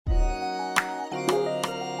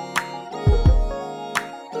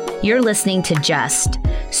You're listening to Just,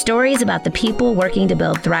 stories about the people working to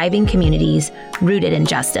build thriving communities rooted in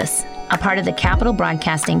justice, a part of the Capital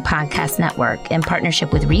Broadcasting Podcast Network in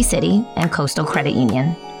partnership with ReCity and Coastal Credit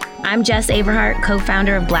Union. I'm Jess Averhart,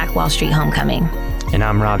 co-founder of Black Wall Street Homecoming. And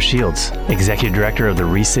I'm Rob Shields, executive director of the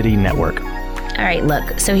ReCity Network. All right,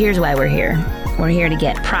 look, so here's why we're here. We're here to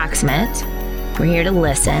get proximate. We're here to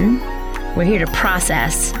listen. We're here to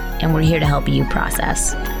process, and we're here to help you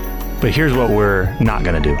process. But here's what we're not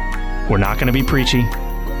going to do. We're not going to be preachy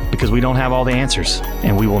because we don't have all the answers,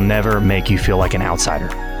 and we will never make you feel like an outsider.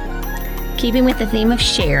 Keeping with the theme of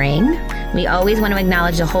sharing, we always want to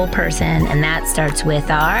acknowledge the whole person, and that starts with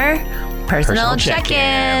our personal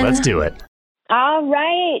check-in. Let's do it. All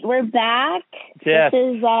right, we're back. Yes.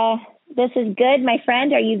 This is good, my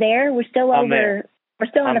friend. Are you there? We're still I'm there. We're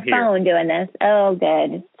still on I'm the phone here. doing this. Oh,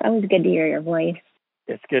 good. It's always good to hear your voice.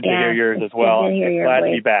 It's good to hear yours it's as well. good to hear your Glad voice.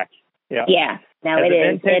 to be back. Yeah. Yeah. No, Has it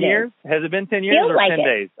it is. been 10 It years? is. Has it been 10 years Feels or like 10 it.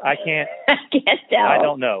 days? I can't tell. I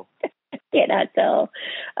don't know. Cannot tell.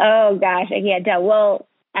 Oh, gosh, I can't tell. Well,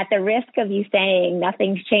 at the risk of you saying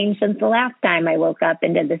nothing's changed since the last time I woke up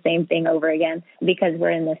and did the same thing over again, because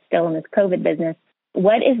we're still in this COVID business,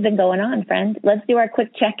 what has been going on, friend? Let's do our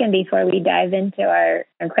quick check-in before we dive into our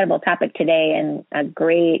incredible topic today and a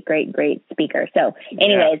great, great, great speaker. So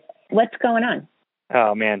anyways, What's going on?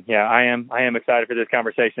 Oh, man. Yeah, I am excited for this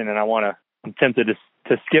conversation, and I'm tempted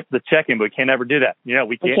to skip the check-in, but we can't ever do that. You know,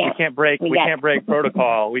 we can't break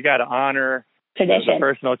protocol. We got to honor tradition. The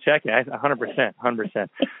personal check-in. 100%.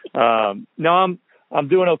 No, I'm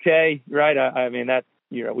doing okay, right? I mean, that,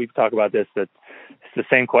 we've talked about this, that it's the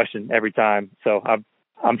same question every time. So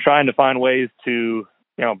I'm trying to find ways to,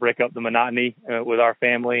 break up the monotony with our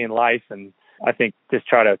family and life. And I think just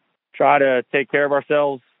try to take care of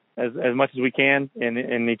ourselves as much as we can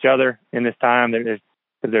in each other in this time. There's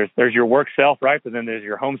your work self, right? But then there's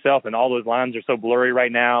your home self, and all those lines are so blurry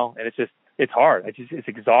right now. And it's hard. It's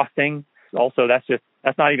exhausting. Also, that's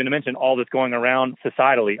not even to mention all that's going around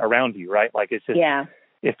societally around you, right? Like it's just,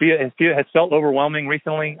 it has felt overwhelming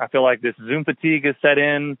recently. I feel like this Zoom fatigue has set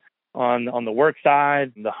in on the work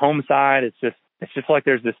side, the home side. It's just like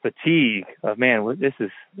there's this fatigue of, man, this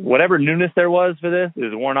is whatever newness there was for this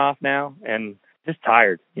is worn off now, and just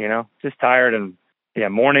tired, and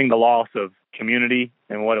mourning the loss of community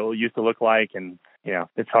and what it used to look like. And,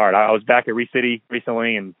 it's hard. I was back at ReCity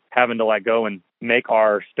recently and having to go and make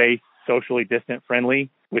our space socially distant friendly,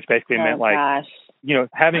 which basically meant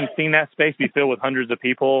having seen that space be filled with hundreds of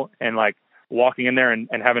people and walking in there and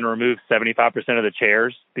having to remove 75% of the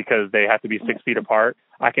chairs because they have to be 6 feet apart.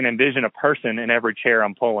 I can envision a person in every chair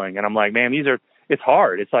I'm pulling. And I'm like, man, it's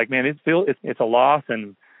hard. It's like, man, it's a loss.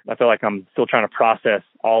 And I feel like I'm still trying to process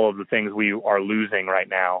all of the things we are losing right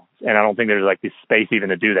now. And I don't think there's this space even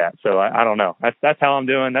to do that. So I don't know. That's how I'm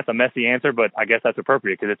doing. That's a messy answer, but I guess that's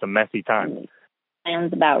appropriate because it's a messy time.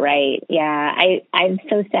 Sounds about right. Yeah. I'm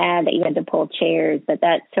so sad that you had to pull chairs, but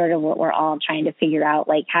that's sort of what we're all trying to figure out.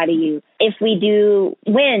 How do you, when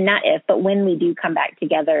we do come back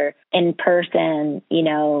together in person,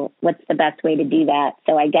 what's the best way to do that?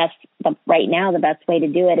 So I guess right now, the best way to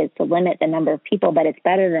do it is to limit the number of people, but it's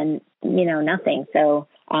better than, nothing. So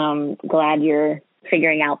glad you're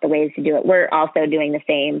figuring out the ways to do it. We're also doing the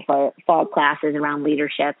same for fall classes around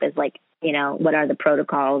leadership is what are the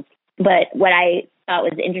protocols? But what I thought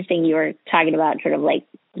was interesting, you were talking about sort of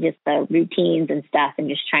just the routines and stuff and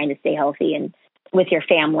just trying to stay healthy and with your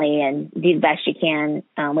family and do the best you can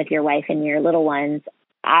with your wife and your little ones.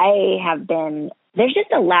 There's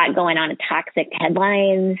just a lot going on in toxic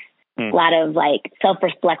headlines, a lot of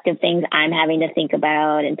self-reflective things I'm having to think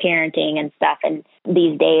about and parenting and stuff. And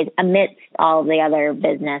these days, amidst all the other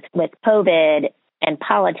business with COVID and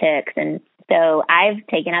politics. And so I've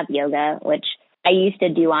taken up yoga, which I used to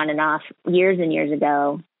do on and off years and years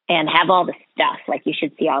ago and have all the stuff. You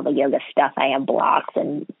should see all the yoga stuff. I have blocks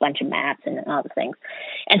and a bunch of mats and all the things.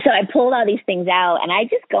 And so I pulled all these things out and I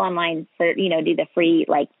just go online for, do the free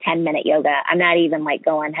 10-minute yoga. I'm not even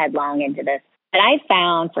going headlong into this. But I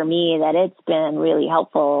found for me that it's been really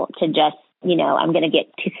helpful to just, I'm going to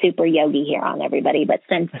get too super yogi here on everybody, but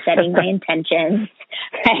setting my intentions,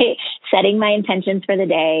 right? Setting my intentions for the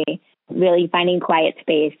day, really finding quiet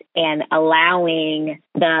space and allowing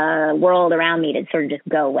the world around me to sort of just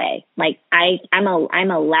go away. I'm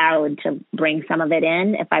allowed to bring some of it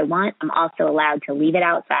in if I want. I'm also allowed to leave it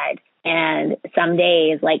outside. And some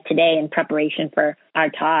days, like today in preparation for our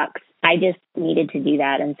talks, I just needed to do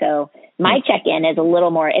that. And so my check-in is a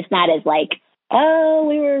little more, it's not as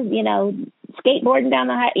we were, skateboarding down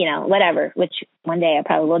the whatever, which one day I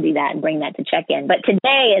probably will do that and bring that to check-in. But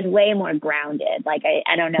today is way more grounded.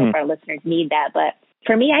 I don't know if our listeners need that, but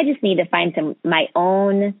for me, I just need to find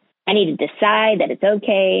I need to decide that it's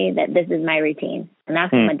okay, that this is my routine. And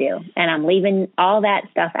that's what I'm going to do. And I'm leaving all that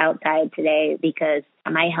stuff outside today because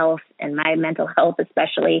my health and my mental health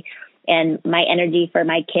especially, and my energy for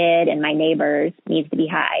my kid and my neighbors needs to be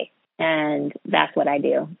high. And that's what I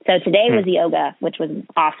do. So today was yoga, which was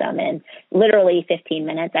awesome. And literally 15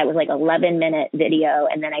 minutes. I was like 11-minute video.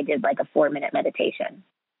 And then I did like a 4-minute meditation.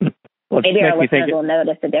 Well, maybe our listeners will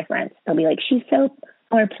notice the difference. They'll be like, she's so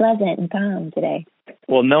more pleasant and calm today.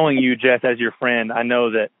 Well, knowing you, Jess, as your friend, I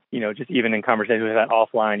know that, just even in conversations we've had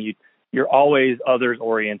offline, you're always others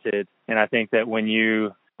oriented. And I think that when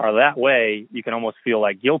you are that way, you can almost feel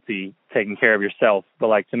like guilty taking care of yourself. But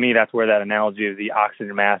like, to me, that's where that analogy of the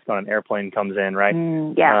oxygen mask on an airplane comes in, right?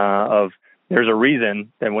 There's a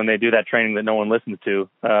reason that when they do that training that no one listens to,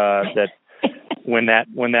 that when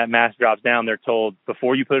that mask drops down, they're told,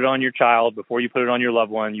 before you put it on your child, before you put it on your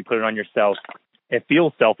loved one, you put it on yourself. It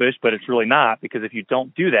feels selfish, but it's really not, because if you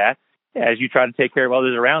don't do that, as you try to take care of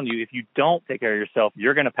others around you, if you don't take care of yourself,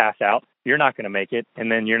 you're going to pass out. You're not going to make it,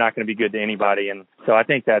 and then you're not going to be good to anybody. And so I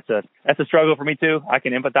think that's a struggle for me too. I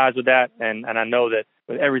can empathize with that, and I know that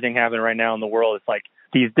with everything happening right now in the world, it's like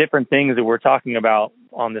these different things that we're talking about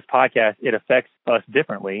on this podcast, it affects us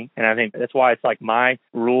differently. And I think that's why it's like my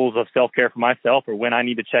rules of self-care for myself, or when I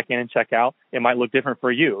need to check in and check out, it might look different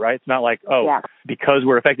for you, right? It's not like, because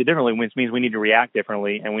we're affected differently, which means we need to react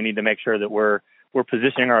differently, and we need to make sure that we're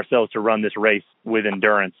positioning ourselves to run this race with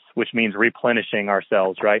endurance, which means replenishing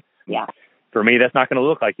ourselves, right? Yeah. For me, that's not going to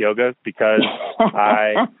look like yoga because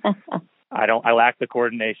I lack the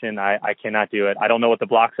coordination. I cannot do it. I don't know what the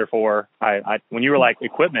blocks are for. When you were like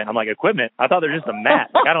equipment, I'm like, equipment? I thought they're just a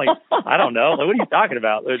mat. Like, I don't know. Like, what are you talking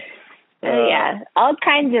about? All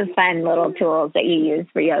kinds of fun little tools that you use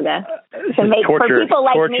for yoga to make for people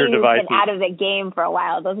like me who've been out of the game for a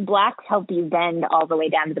while. Those blocks help you bend all the way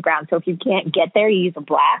down to the ground. So if you can't get there, you use a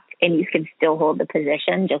block and you can still hold the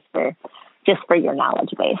position just for your knowledge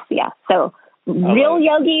base. Yeah. So real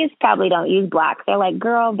yogis probably don't use blocks. They're like,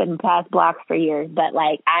 girl, I've been past blocks for years, but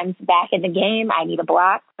like, I'm back in the game. I need a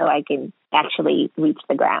block so I can actually reach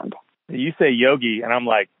the ground. You say yogi, and I'm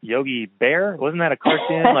like, Yogi Bear? Wasn't that a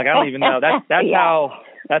cartoon? Like, I don't even know.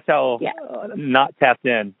 That's how not tapped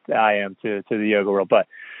in I am to the yoga world. But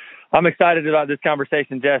I'm excited about this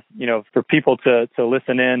conversation, Jess. For people to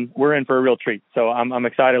listen in, we're in for a real treat. So I'm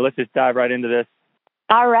excited. Let's just dive right into this.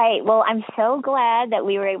 All right. Well, I'm so glad that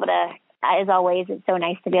we were able to. As always, it's so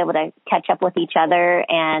nice to be able to catch up with each other.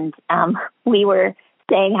 And we were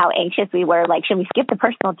saying how anxious we were. Like, should we skip the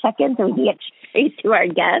personal check-in so we can get straight to our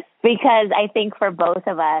guests? Because I think for both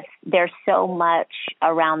of us, there's so much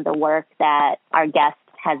around the work that our guest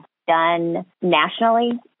has done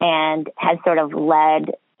nationally and has sort of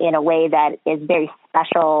led in a way that is very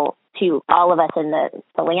special to all of us in the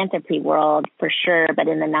philanthropy world, for sure, but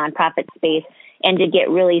in the nonprofit space. And to get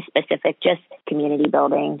really specific, just community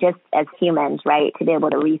building, just as humans, right? To be able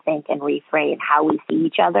to rethink and reframe how we see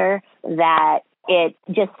each other, that it's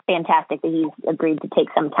just fantastic that he's agreed to take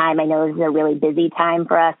some time. I know this is a really busy time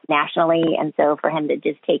for us nationally. And so for him to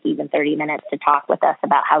just take even 30 minutes to talk with us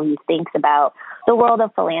about how he thinks about the world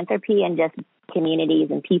of philanthropy and just communities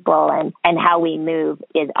and people and how we move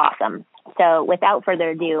is awesome. So without further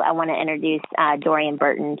ado, I want to introduce Dorian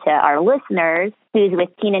Burton to our listeners, who's with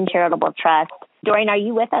Keenan Charitable Trust. Dorian, are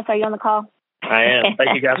you with us? Are you on the call? I am.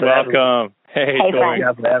 Thank you guys for having me. Welcome. Hey Dorian. Thank you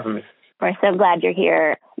guys for having me. We're so glad you're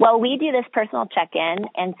here. Well, we do this personal check-in.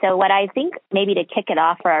 And so what I think maybe to kick it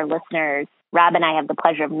off for our listeners, Rob and I have the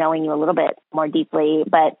pleasure of knowing you a little bit more deeply,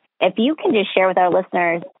 but if you can just share with our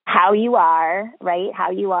listeners how you are, right?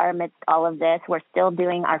 How you are amidst all of this. We're still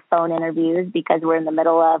doing our phone interviews because we're in the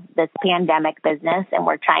middle of this pandemic business and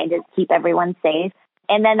we're trying to keep everyone safe.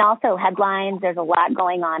 And then also headlines. There's a lot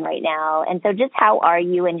going on right now. And so just how are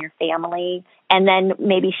you and your family? And then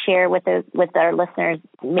maybe share with our listeners,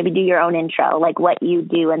 maybe do your own intro, like what you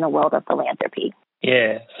do in the world of philanthropy.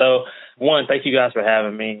 Yeah. So one, thank you guys for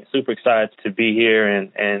having me. Super excited to be here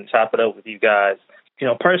and chop it up with you guys.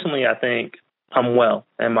 Personally, I think I'm well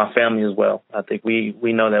and my family is well. I think we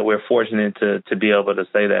know that we're fortunate to be able to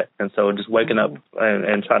say that. And so just waking up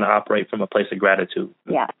and trying to operate from a place of gratitude.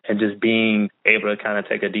 Yeah. And just being able to kind of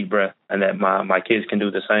take a deep breath and that my kids can do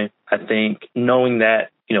the same. I think knowing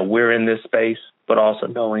that, we're in this space, but also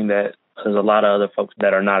knowing that there's a lot of other folks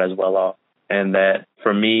that are not as well off. And that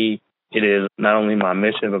for me, it is not only my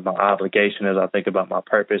mission, but my obligation as I think about my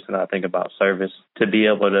purpose and I think about service to be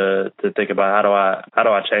able to think about how do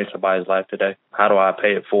I change somebody's life today? How do I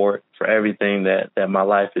pay it forward for everything that my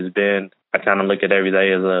life has been? I kind of look at every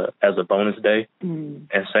day as a bonus day and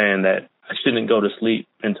saying that I shouldn't go to sleep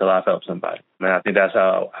until I've helped somebody. I mean, I think that's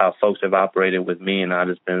how folks have operated with me, and I've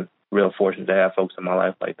just been real fortunate to have folks in my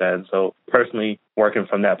life like that. And so personally, working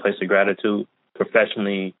from that place of gratitude,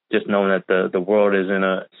 professionally, just knowing that the world is in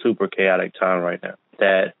a super chaotic time right now,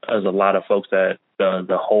 that there's a lot of folks that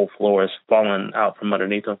the whole floor is falling out from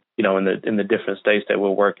underneath them, you know, in the different states that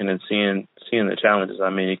we're working and seeing the challenges.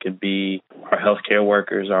 I mean, it could be our healthcare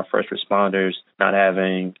workers, our first responders not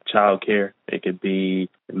having child care. It could be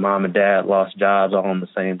mom and dad lost jobs all on the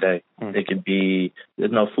same day. It could be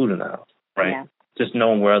there's no food in the house, right? Yeah. Just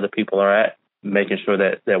knowing where other people are at, making sure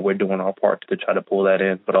that we're doing our part to try to pull that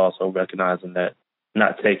in, but also recognizing that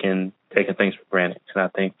not taking things for granted. And I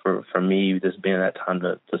think for me, this being that time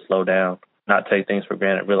to slow down, not take things for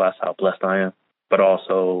granted, realize how blessed I am, but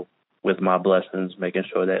also with my blessings, making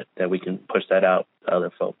sure that we can push that out to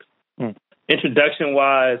other folks.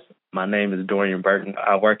 Introduction-wise, my name is Dorian Burton.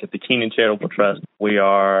 I work at the Keenan Charitable Trust. We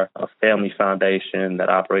are a family foundation that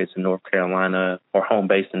operates in North Carolina, or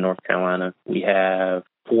home-based in North Carolina. We have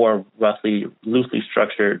 4 roughly loosely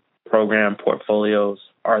structured program portfolios: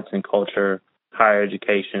 arts and culture, higher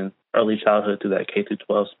education, early childhood through that K through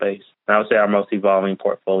 12 space. And I would say our most evolving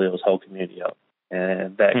portfolio is whole community health.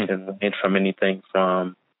 And that can range from anything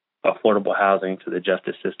from affordable housing to the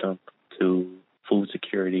justice system to food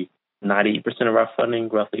security. 98% of our funding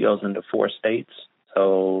roughly goes into 4 states.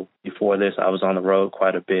 So before this, I was on the road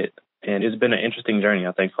quite a bit. And it's been an interesting journey.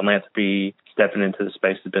 I think philanthropy, stepping into the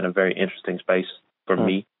space, has been a very interesting space for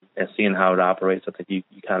me. And seeing how it operates, I think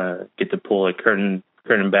you kind of get to pull a curtain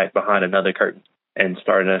back behind another curtain and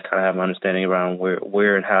starting to kind of have an understanding around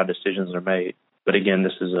where and how decisions are made. But again,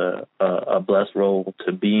 this is a blessed role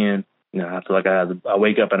to be in. You know, I feel like I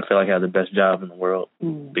wake up and I feel like I have the best job in the world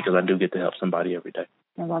because I do get to help somebody every day.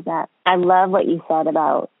 I love that. I love what you said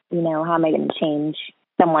about, you know, how am I going to change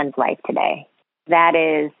someone's life today? That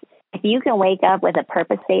is, if you can wake up with a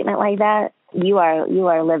purpose statement like that, you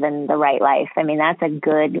are living the right life. I mean, that's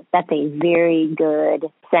a very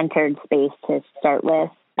good centered space to start with.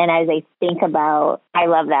 And as I think about, I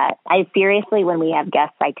love that. I seriously, when we have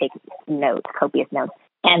guests, I take notes, copious notes.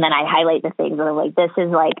 And then I highlight the things that are like, this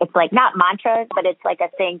is like, it's like not mantra, but it's like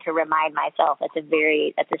a thing to remind myself. That's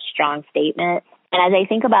a strong statement. And as I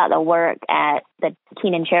think about the work at the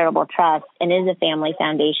Keenan Charitable Trust, and it is a family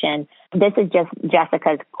foundation, this is just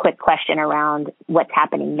Jessica's quick question around what's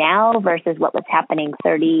happening now versus what was happening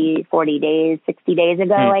 30, 40 days, 60 days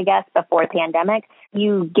ago, I guess, before the pandemic.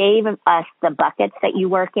 You gave us the buckets that you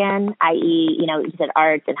work in, i.e., you know, you said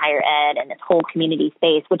arts and higher ed and this whole community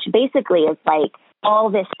space, which basically is like all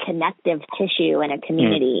this connective tissue in a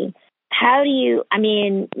community. How do you, I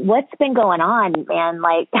mean, what's been going on, man?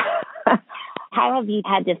 Like, how have you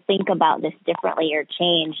had to think about this differently or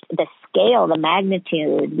changed the scale, the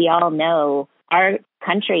magnitude? We all know our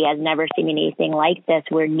country has never seen anything like this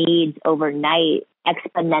where needs overnight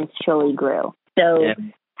exponentially grew. So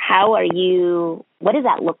how are you, what does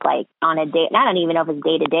that look like on a day? I don't even know if it's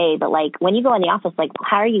day to day, but like when you go in the office, like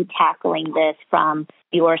how are you tackling this from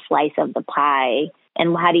your slice of the pie?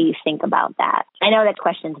 And how do you think about that? I know that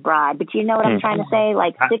question's broad, but you know what I'm trying to say?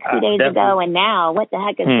 Like 60 days ago and now, what the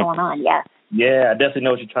heck is going on? Yeah, I definitely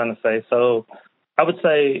know what you're trying to say. So I would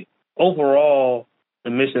say overall, the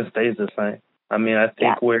mission stays the same. I mean, I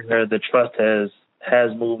think where the trust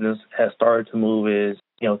has moved and has started to move is,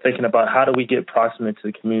 you know, thinking about how do we get proximate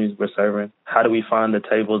to the communities we're serving? How do we find the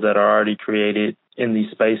tables that are already created in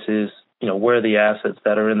these spaces? You know, where are the assets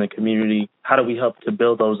that are in the community? How do we help to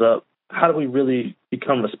build those up? How do we really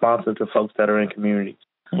become responsive to folks that are in communities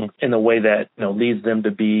in a way that, you know, leads them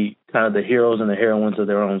to be kind of the heroes and the heroines of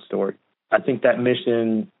their own story? I think that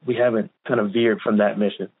mission, we haven't kind of veered from that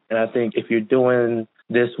mission. And I think if you're doing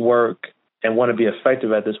this work and want to be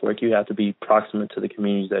effective at this work, you have to be proximate to the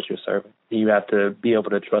communities that you're serving. You have to be able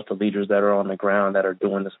to trust the leaders that are on the ground that are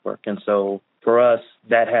doing this work. And so for us,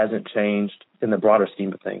 that hasn't changed in the broader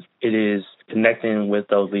scheme of things. It is connecting with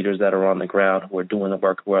those leaders that are on the ground who are doing the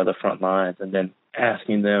work, who are the front lines, and then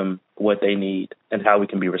asking them what they need and how we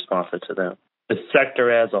can be responsive to them. The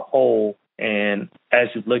sector as a whole, and as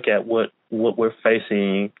you look at what we're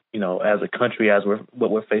facing, you know, as a country,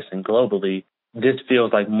 what we're facing globally, this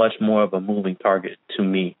feels like much more of a moving target to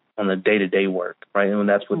me on the day-to-day work, right? And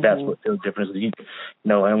that's what feels different. You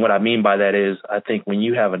know, and what I mean by that is I think when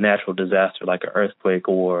you have a natural disaster like an earthquake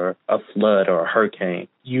or a flood or a hurricane,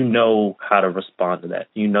 you know how to respond to that.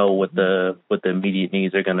 You know what the immediate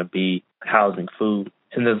needs are going to be: housing, food.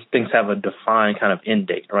 And those things have a defined kind of end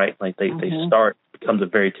date, right? Like they start, becomes a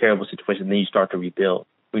very terrible situation, then you start to rebuild.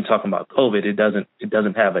 When you're talking about COVID, it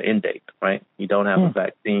doesn't have an end date, right? You don't have a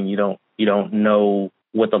vaccine. You don't know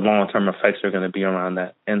what the long-term effects are going to be around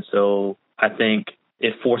that. And so I think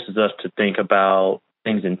it forces us to think about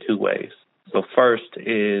things in two ways. So first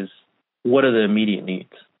is, what are the immediate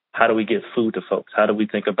needs? How do we get food to folks? How do we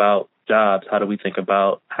think about jobs? How do we think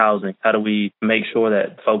about housing? How do we make sure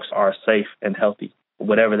that folks are safe and healthy,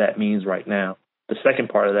 whatever that means right now? The second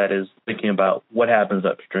part of that is thinking about what happens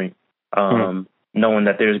upstream, knowing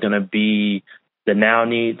that there's going to be the now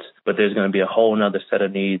needs, but there's going to be a whole other set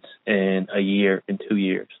of needs in a year, in 2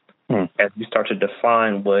 years, as we start to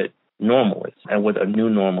define what normal is and what a new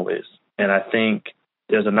normal is. And I think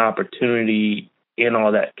there's an opportunity in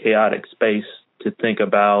all that chaotic space to think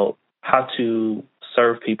about how to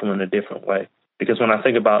serve people in a different way. Because when I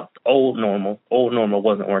think about old normal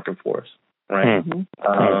wasn't working for us, right?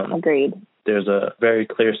 Agreed. There's a very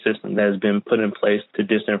clear system that has been put in place to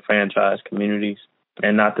disenfranchise communities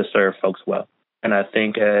and not to serve folks well. And I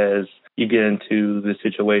think as you get into the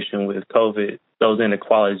situation with COVID, those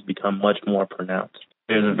inequalities become much more pronounced.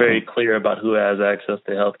 There's a very clear about who has access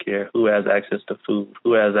to healthcare, who has access to food,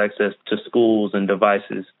 who has access to schools and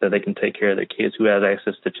devices that they can take care of their kids, who has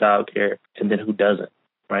access to childcare, and then who doesn't,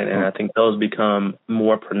 right? And I think those become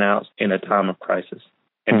more pronounced in a time of crisis.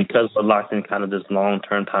 And because we're locked in kind of this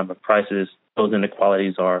long-term time of crisis, those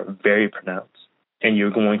inequalities are very pronounced. And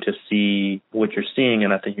you're going to see what you're seeing,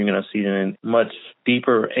 and I think you're going to see it in much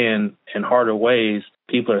deeper and harder ways.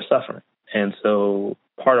 People are suffering. And so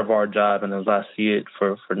part of our job, and as I see it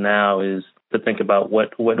for now, is to think about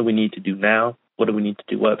what do we need to do now? What do we need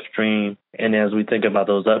to do upstream? And as we think about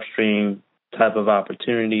those upstream type of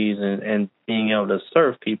opportunities and being able to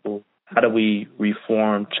serve people, how do we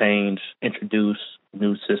reform, change, introduce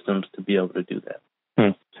new systems to be able to do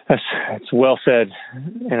that? That's well said.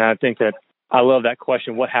 And I think that I love that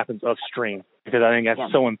question, what happens upstream? Because I think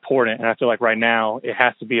that's so important. And I feel like right now it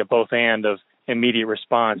has to be a both and of immediate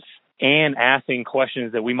response and asking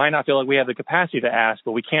questions that we might not feel like we have the capacity to ask,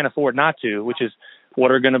 but we can't afford not to, which is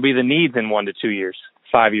what are going to be the needs in 1 to 2 years,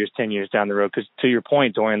 5 years, 10 years down the road? Because to your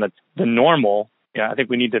point, Dorian, the normal, I think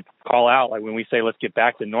we need to call out, like when we say let's get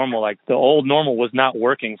back to normal, like the old normal was not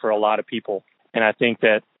working for a lot of people. And I think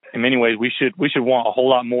that in many ways we should want a whole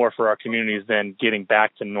lot more for our communities than getting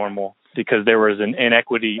back to normal, because there was an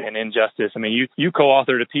inequity and injustice. I mean, you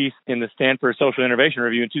co-authored a piece in the Stanford Social Innovation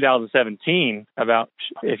Review in 2017 about,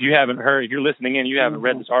 if you're listening in, you haven't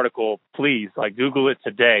read this article, please, like Google it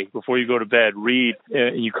today before you go to bed, read.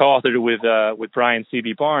 You co-authored it with Brian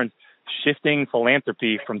C.B. Barnes, Shifting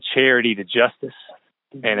Philanthropy from Charity to Justice.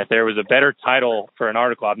 And if there was a better title for an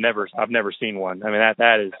article, I've never seen one. I mean,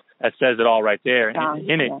 that says it all right there.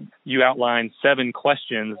 In it, you outline 7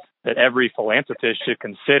 questions that every philanthropist should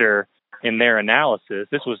consider in their analysis.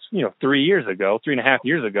 This was, 3.5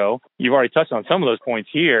 years ago. You've already touched on some of those points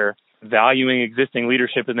here: valuing existing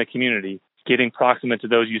leadership in the community, getting proximate to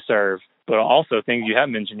those you serve, but also things you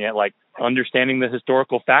haven't mentioned yet, like understanding the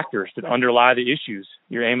historical factors that underlie the issues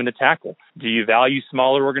you're aiming to tackle. Do you value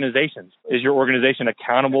smaller organizations? Is your organization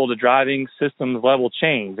accountable to driving systems level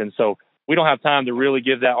change? And so we don't have time to really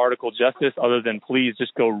give that article justice other than please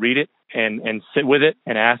just go read it and sit with it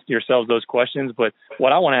and ask yourselves those questions. But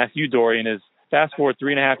what I want to ask you, Dorian, is fast forward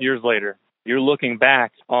 3.5 years later, you're looking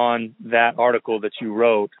back on that article that you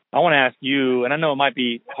wrote. I want to ask you, and I know it might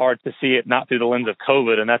be hard to see it not through the lens of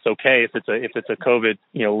COVID, and that's okay if it's a COVID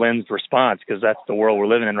lens response, because that's the world we're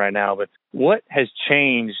living in right now. But what has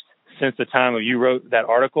changed since the time you wrote that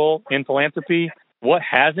article in philanthropy? What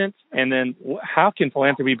hasn't? And then how can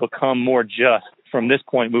philanthropy become more just from this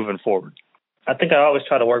point moving forward? I think I always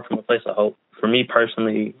try to work from a place of hope. For me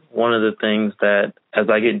personally, one of the things that as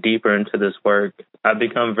I get deeper into this work, I've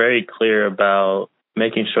become very clear about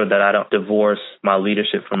making sure that I don't divorce my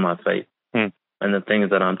leadership from my faith and the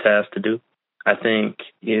things that I'm tasked to do. I think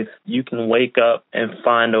if you can wake up and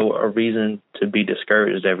find a reason to be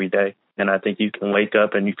discouraged every day, and I think you can wake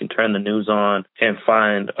up and you can turn the news on and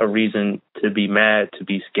find a reason to be mad, to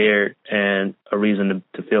be scared, and a reason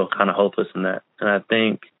to feel kind of hopeless in that. And I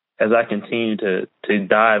think as I continue to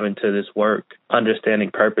dive into this work,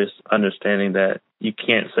 understanding purpose, understanding that you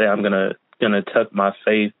can't say I'm gonna tuck my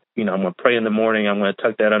faith, I'm gonna pray in the morning, I'm gonna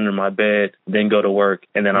tuck that under my bed, then go to work,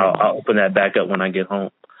 and then I'll open that back up when I get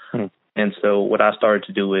home. And so what I started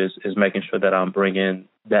to do is making sure that I'm bringing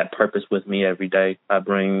that purpose with me every day. I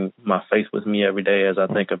bring my faith with me every day as I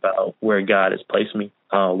think about where God has placed me,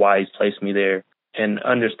 why He's placed me there, and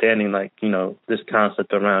understanding this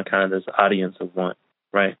concept around kind of this audience of one.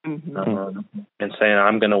 Right. And saying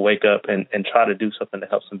I'm going to wake up and try to do something to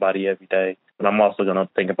help somebody every day. But I'm also going to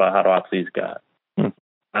think about how do I please God.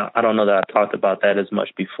 I don't know that I talked about that as much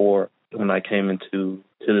before when I came into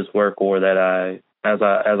this work, or that as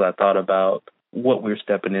I thought about what we're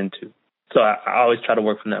stepping into. So I always try to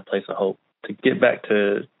work from that place of hope. to get back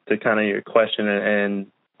to kind of your question and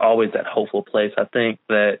always that hopeful place, I think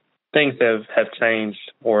that things have changed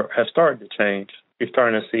or have started to change. You're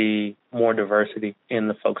starting to see more diversity in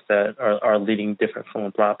the folks that are leading different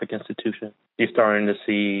philanthropic institutions. You're starting to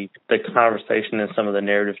see the conversation and some of the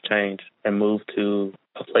narratives change and move to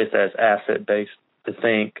a place that's asset-based. I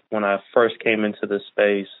think when I first came into this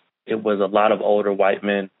space, it was a lot of older white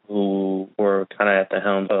men who were kind of at the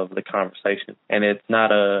helm of the conversation. And there's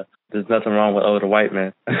nothing wrong with older white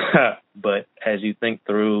men. But as you think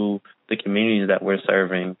through the communities that we're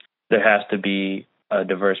serving, there has to be a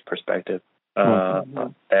diverse perspective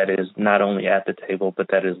that is not only at the table, but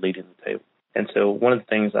that is leading the table. And so one of the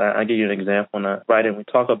things, I give you an example, and I write in, we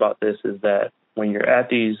talk about this, is that when you're at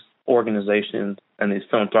these organizations and these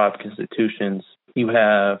philanthropic institutions, you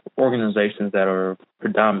have organizations that are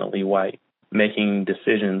predominantly white making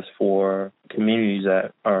decisions for communities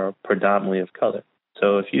that are predominantly of color.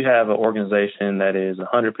 So if you have an organization that is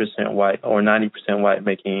 100% white or 90% white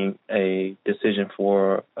making a decision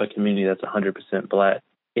for a community that's 100% black,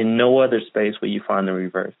 in no other space will you find the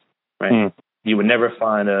reverse, right? You would never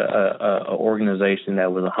find a organization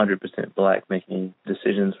that was 100% black making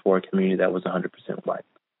decisions for a community that was 100% white.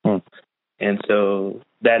 And so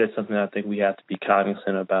that is something I think we have to be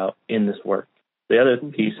cognizant about in this work. The other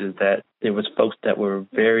piece is that there was folks that were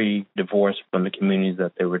very divorced from the communities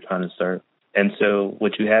that they were trying to serve. And so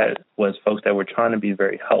what you had was folks that were trying to be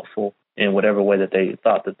very helpful in whatever way that they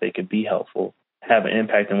thought that they could be helpful, have an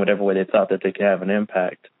impact in whatever way they thought that they could have an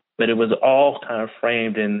impact. But it was all kind of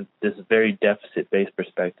framed in this very deficit-based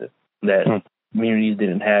perspective that communities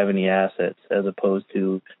didn't have any assets, as opposed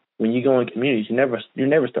to when you go in communities, you're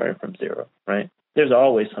never starting from zero, right? There's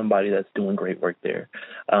always somebody that's doing great work there.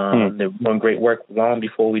 They're doing great work long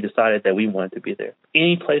before we decided that we wanted to be there.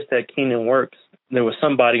 Any place that Keenan works, there was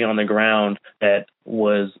somebody on the ground that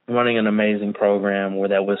was running an amazing program or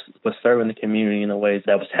that was serving the community in a way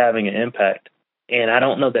that was having an impact. And I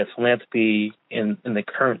don't know that philanthropy in the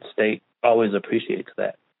current state always appreciates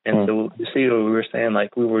that. And so you see what we were saying,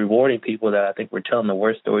 like we were rewarding people that I think were telling the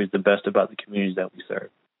worst stories the best about the communities that we serve,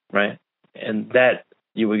 right? And that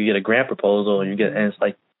you would get a grant proposal and and it's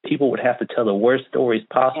like people would have to tell the worst stories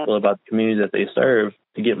possible about the communities that they serve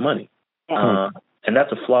to get money. And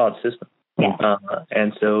that's a flawed system.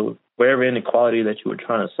 And so wherever inequality that you were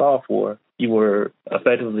trying to solve for, you were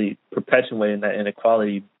effectively perpetuating that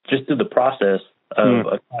inequality just through the process of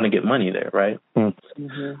trying to get money there, right?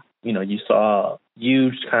 You know, you saw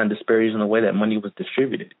huge kind of disparities in the way that money was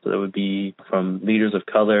distributed. So it would be from leaders of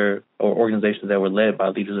color or organizations that were led by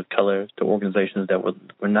leaders of color to organizations that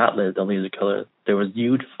were not led by leaders of color. There was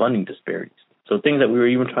huge funding disparities. So things that we were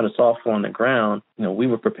even trying to solve for on the ground, you know, we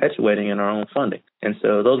were perpetuating in our own funding. And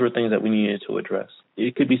so those were things that we needed to address.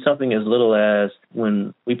 It could be something as little as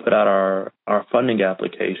when we put out our funding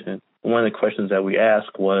application, one of the questions that we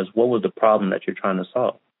asked was, what was the problem that you're trying to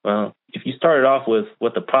solve? Well, if you started off with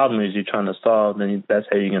what the problem is you're trying to solve, then that's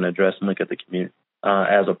how you're going to address and look at the community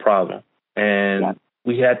as a problem. And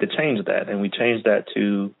we had to change that. And we changed that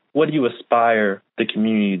to, what do you aspire the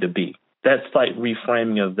community to be? That slight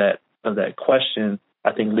reframing of that question,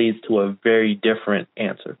 I think, leads to a very different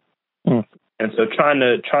answer. And so trying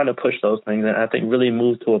to push those things, and I think really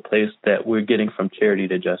move to a place that we're getting from charity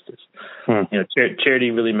to justice. You know, charity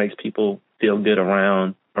really makes people feel good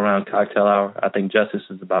around cocktail hour. I think justice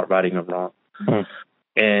is about righting a wrong.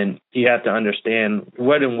 And you have to understand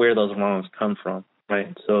what and where those wrongs come from,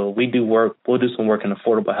 right? So we'll do some work in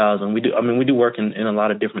affordable housing. We do work in a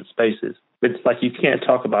lot of different spaces. But it's like you can't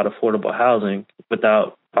talk about affordable housing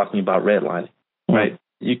without talking about redlining, right?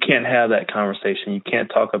 You can't have that conversation. You can't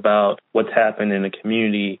talk about what's happened in the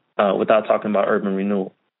community without talking about urban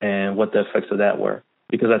renewal and what the effects of that were.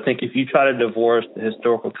 Because I think if you try to divorce the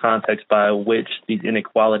historical context by which these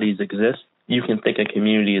inequalities exist, you can think a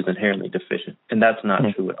community is inherently deficient. And that's not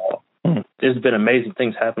true at all. There's been amazing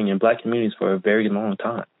things happening in Black communities for a very long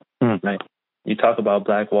time, right? You talk about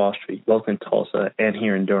Black Wall Street, both in Tulsa and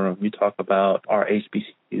here in Durham. You talk about our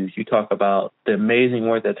HBCUs. You talk about the amazing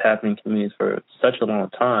work that's happening in communities for such a long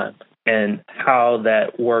time and how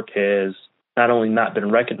that work has not only not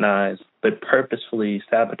been recognized, but purposefully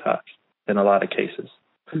sabotaged in a lot of cases,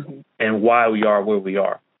 and why we are where we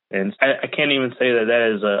are. And I can't even say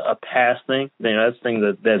that is a past thing. You know, that's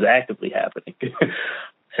thing that's actively happening.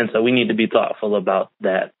 And so we need to be thoughtful about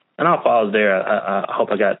that. And I'll pause there. I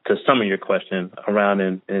hope I got to some of your question around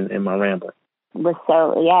in my rambling. You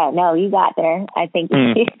got there. I think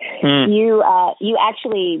you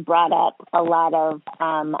actually brought up a lot of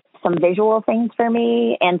some visual things for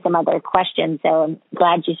me and some other questions. So I'm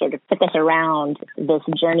glad you sort of put this around this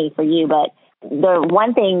journey for you. But the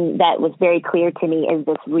one thing that was very clear to me is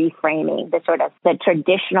this reframing, the sort of the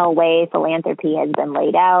traditional way philanthropy has been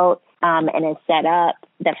laid out and is set up,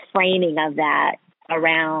 the framing of that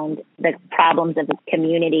around the problems of the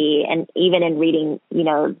community. And even in reading,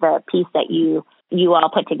 the piece that you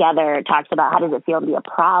all put together talks about how does it feel to be a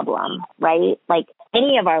problem, right? Like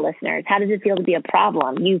any of our listeners, how does it feel to be a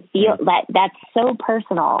problem? You feel that that's so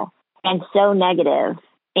personal and so negative,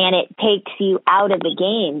 and it takes you out of the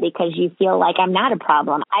game because you feel like I'm not a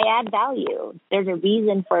problem. I add value. There's a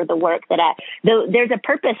reason for the work there's a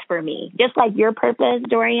purpose for me, just like your purpose,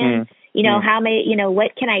 Dorian.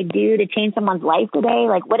 What can I do to change someone's life today?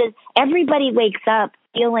 Like everybody wakes up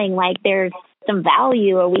feeling like there's some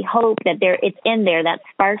value, or we hope that it's in there, that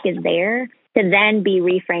spark is there to then be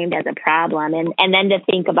reframed as a problem. And then to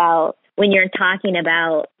think about when you're talking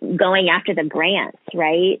about going after the grants,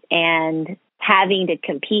 right? And having to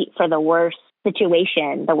compete for the worst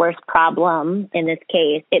situation, the worst problem in this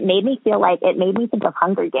case, it made me think of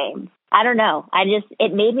Hunger Games. I don't know.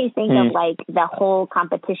 It made me think of like the whole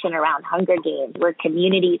competition around Hunger Games, where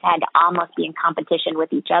communities had to almost be in competition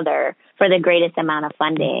with each other for the greatest amount of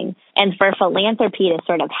funding. And for philanthropy to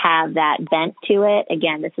sort of have that bent to it,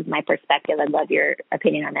 again, this is my perspective. I'd love your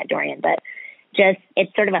opinion on that, Dorian, but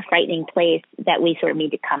it's sort of a frightening place that we sort of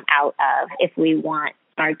need to come out of if we want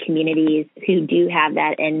our communities who do have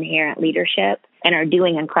that inherent leadership and are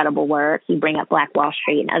doing incredible work. You bring up Black Wall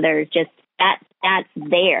Street and others, just that's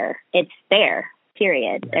there. It's there,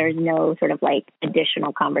 period. There's no sort of like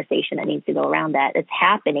additional conversation that needs to go around that. It's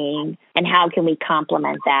happening. And how can we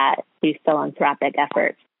complement that through philanthropic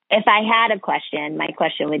efforts? If I had a question, my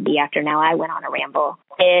question would be, after now I went on a ramble,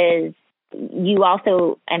 is you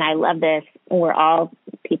also, and I love this, we're all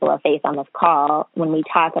people of faith on this call, when we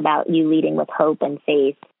talk about you leading with hope and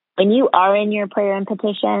faith, when you are in your prayer and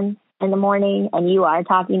petition in the morning and you are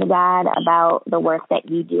talking to God about the work that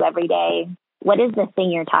you do every day, what is the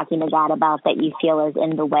thing you're talking to God about that you feel is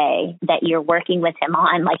in the way, that you're working with him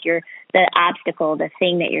on, like the obstacle, the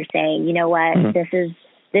thing that you're saying, you know what, this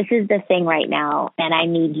is the thing right now, and I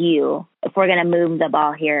need you. If we're going to move the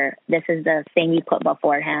ball here, this is the thing you put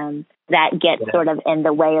before him that gets sort of in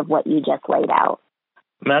the way of what you just laid out.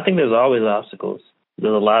 I think there's always obstacles.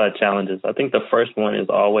 There's a lot of challenges. I think the first one is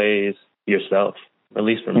always yourself, at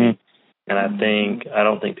least for me. And I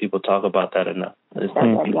don't think people talk about that enough. It's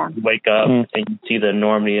like you wake up and you see the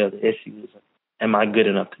enormity of the issues. Am I good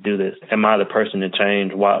enough to do this? Am I the person to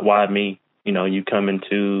change? Why me? You come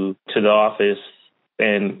into the office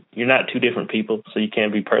and you're not two different people, so you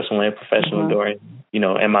can't be personal and professional, Dorian.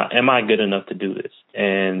 Am I good enough to do this?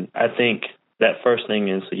 And I think that first thing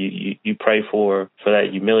is you pray for that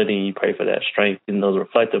humility, and you pray for that strength in those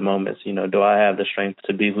reflective moments. Do I have the strength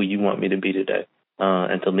to be who you want me to be today,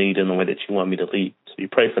 and to lead in the way that you want me to lead? So you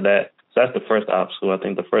pray for that. So that's the first obstacle. I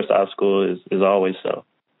think the first obstacle is always self.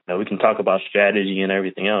 Now, we can talk about strategy and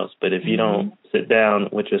everything else, but if you don't sit down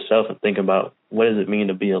with yourself and think about what does it mean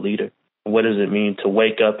to be a leader? What does it mean to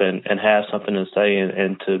wake up and have something to say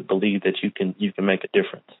and to believe that you can make a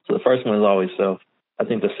difference? So the first one is always self. I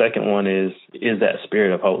think the second one is that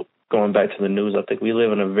spirit of hope. Going back to the news, I think we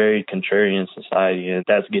live in a very contrarian society, and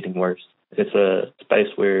that's getting worse. It's a space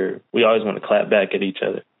where we always want to clap back at each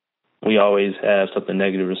other. We always have something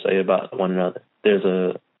negative to say about one another. There's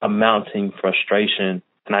a mounting frustration,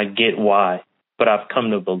 and I get why. But I've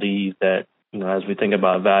come to believe that, as we think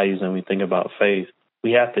about values and we think about faith,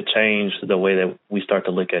 we have to change the way that we start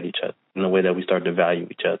to look at each other and the way that we start to value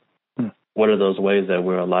each other. What are those ways that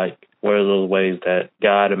we're alike? What are those ways that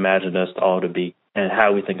God imagined us all to be, and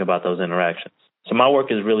how we think about those interactions? So my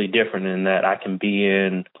work is really different in that I can be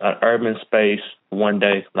in an urban space one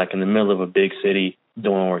day, like in the middle of a big city,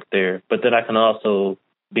 doing work there. But then I can also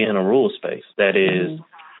be in a rural space that is,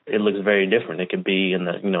 it looks very different. It could be in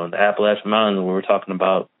the Appalachian Mountains, where we're talking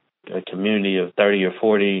about a community of 30 or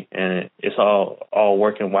 40, and it's all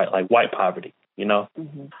working white poverty, And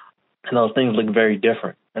those things look very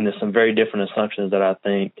different. And there's some very different assumptions that I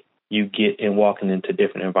think you get in walking into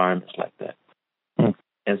different environments like that.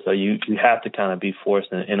 And so you have to kind of be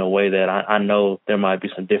forced in a way that I know there might be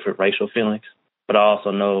some different racial feelings, but I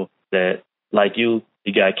also know that, like you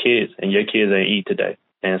got kids, and your kids ain't eat today.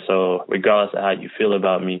 And so regardless of how you feel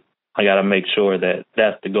about me, I got to make sure that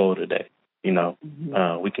that's the goal today. We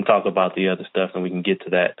can talk about the other stuff and we can get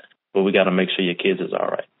to that, but we got to make sure your kids is all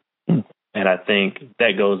right. And I think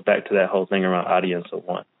that goes back to that whole thing around audience of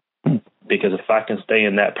one. Because if I can stay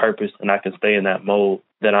in that purpose and I can stay in that mode,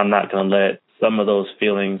 then I'm not going to let some of those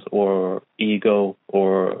feelings or ego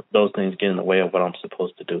or those things get in the way of what I'm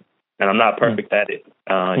supposed to do. And I'm not perfect at it.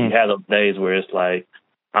 You have those days where it's like,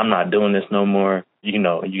 I'm not doing this no more. you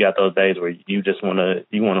know, you got those days where you just want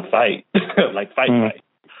to fight, like fight.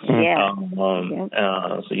 Yeah.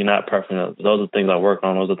 So you're not perfect. Those are things I work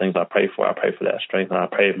on. Those are things I pray for. I pray for that strength, and I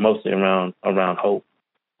pray mostly around hope,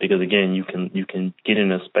 because again, you can get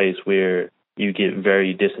in a space where you get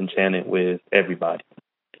very disenchanted with everybody,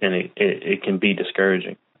 and it can be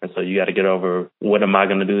discouraging. And so you got to get over, what am I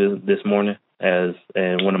going to do this morning, and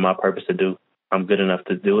what am I purpose to do? I'm good enough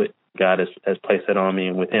to do it. God has placed it on me,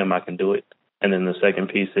 and with Him I can do it. And then the second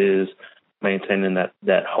piece is maintaining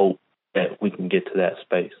that hope that we can get to that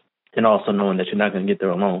space, and also knowing that you're not going to get there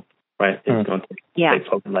alone, right? It's going to take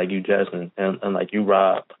folks like you, Jasmine, and like you,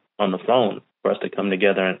 Rob, on the phone for us to come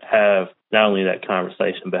together and have not only that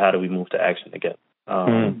conversation, but how do we move to action together?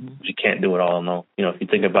 You can't do it all alone. You know, if you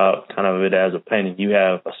think about kind of it as a painting, you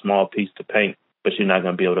have a small piece to paint, but you're not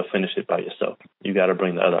going to be able to finish it by yourself. You got to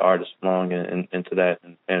bring the other artists along and into that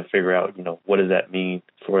and figure out, you know, what does that mean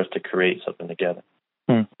for us to create something together.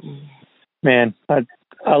 Man,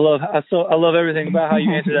 I love everything about how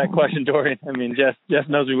you answer that question, Dorian. I mean, Jess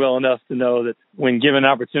knows me well enough to know that when given an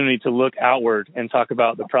opportunity to look outward and talk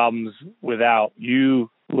about the problems without, you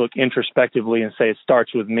look introspectively and say, it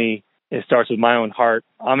starts with me. It starts with my own heart.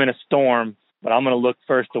 I'm in a storm, but I'm going to look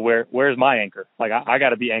first to where's my anchor? Like, I got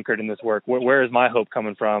to be anchored in this work. Where is my hope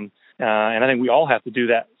coming from? And I think we all have to do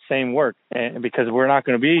that same work, and because we're not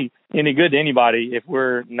going to be any good to anybody if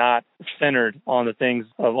we're not centered on the things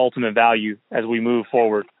of ultimate value as we move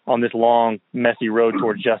forward on this long, messy road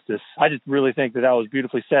towards justice. I just really think that was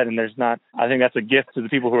beautifully said, and I think that's a gift to the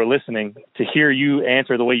people who are listening to hear you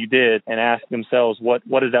answer the way you did and ask themselves, what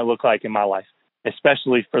does that look like in my life?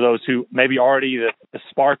 Especially for those who maybe already the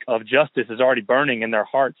spark of justice is already burning in their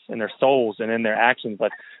hearts and their souls and in their actions.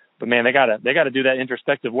 But man, they gotta do that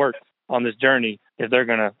introspective work on this journey if they're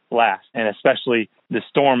going to last. And especially the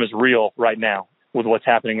storm is real right now with what's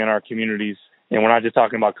happening in our communities. And we're not just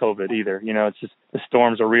talking about COVID either. You know, it's just the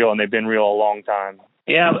storms are real, and they've been real a long time.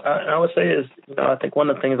 Yeah, I would say is, you know, I think one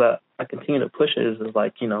of the things I continue to push is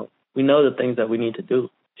like, you know, we know the things that we need to do.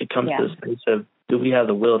 It comes to the space of, do we have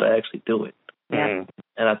the will to actually do it? Yeah.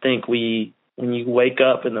 And I think when you wake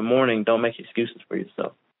up in the morning, don't make excuses for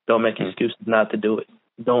yourself. Don't make excuses not to do it.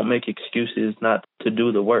 Don't make excuses not to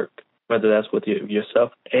do the work, whether that's with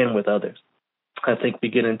yourself and with others. I think we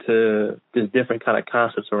get into this different kind of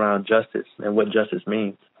concepts around justice and what justice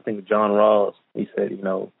means. I think John Rawls, he said, you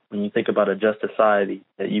know, when you think about a just society,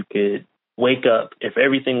 that you could wake up, if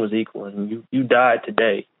everything was equal and you died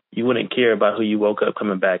today, you wouldn't care about who you woke up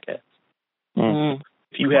coming back as.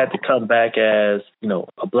 If you had to come back as, you know,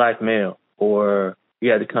 a black male, or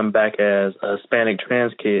you had to come back as a Hispanic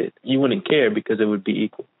trans kid, you wouldn't care because it would be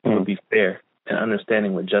equal. It would be fair, and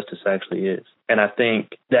understanding what justice actually is. And I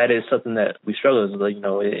think that is something that we struggle with. You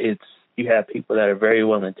know, it's, you have people that are very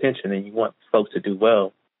well intentioned and you want folks to do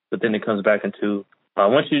well, but then it comes back into, I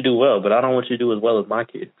want you to do well, but I don't want you to do as well as my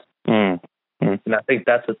kids. And I think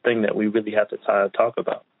that's the thing that we really have to talk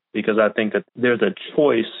about, because I think that there's a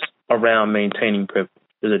choice around maintaining privilege.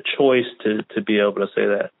 There's a choice to be able to say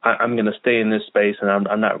that I'm going to stay in this space and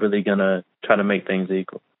I'm not really going to try to make things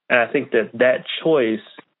equal. And I think that choice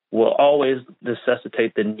will always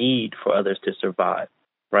necessitate the need for others to survive,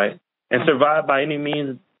 right? And survive by any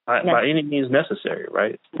means necessary,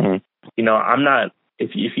 right? You know, I'm not,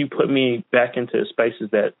 if you put me back into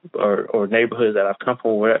spaces that or neighborhoods that I've come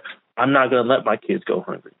from, where I'm not going to let my kids go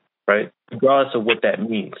hungry, right? Regardless of what that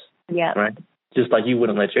means, right? Just like you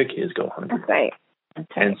wouldn't let your kids go hungry. That's right.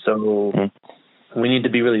 And so we need to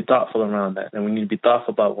be really thoughtful around that. And we need to be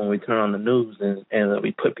thoughtful about when we turn on the news and that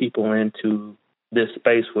we put people into this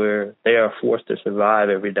space where they are forced to survive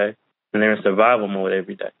every day, and they're in survival mode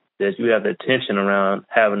every day. That you have the tension around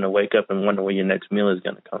having to wake up and wonder where your next meal is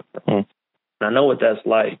going to come from. And I know what that's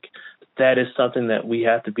like. That is something that we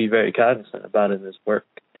have to be very cognizant about in this work.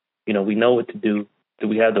 You know, we know what to do. Do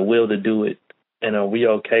we have the will to do it? And are we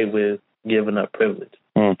okay with giving up privilege?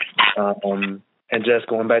 And just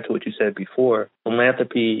going back to what you said before,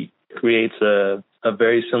 philanthropy creates a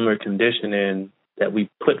very similar condition in that we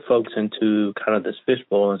put folks into kind of this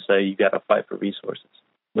fishbowl and say, you got to fight for resources,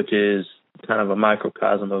 which is kind of a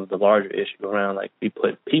microcosm of the larger issue around, like, we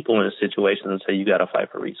put people in a situation and say, you got to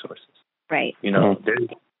fight for resources. Right. You know,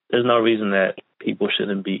 there's no reason that people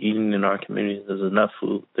shouldn't be eating in our communities. There's enough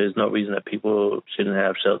food. There's no reason that people shouldn't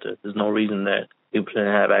have shelter. There's no reason that people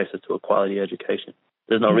shouldn't have access to a quality education.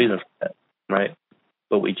 There's no reason for that, right?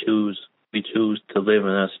 But we choose to live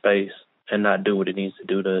in a space and not do what it needs to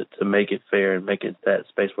do to make it fair and make it that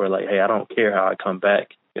space where, like, hey, I don't care how I come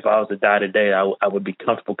back. If I was to die today, I would be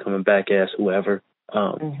comfortable coming back as whoever,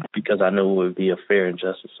 because I know it would be a fair and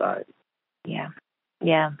just society. Yeah.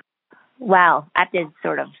 Yeah. Wow. I have to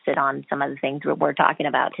sort of sit on some of the things we're talking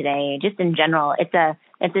about today. Just in general, it's a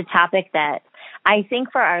topic that I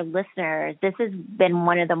think for our listeners, this has been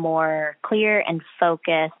one of the more clear and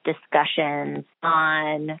focused discussions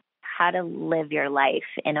on how to live your life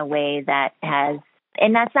in a way that has,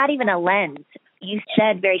 and that's not even a lens. You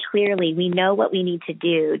said very clearly, we know what we need to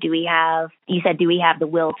do. Do we have the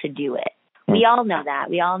will to do it? We all know that.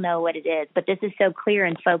 We all know what it is. But this is so clear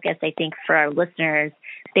and focused, I think, for our listeners.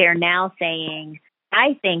 They're now saying,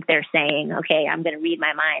 okay, I'm going to read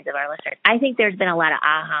my minds of our listeners. I think there's been a lot of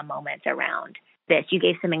aha moments around this. You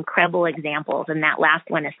gave some incredible examples, and that last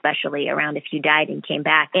one especially around if you died and came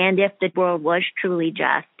back. And if the world was truly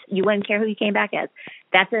just, you wouldn't care who you came back as.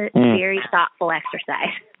 That's a very thoughtful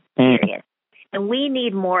exercise, period. And we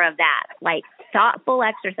need more of that, like thoughtful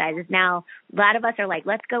exercises. Now, a lot of us are like,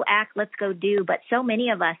 let's go act, let's go do. But so many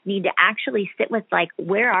of us need to actually sit with, like,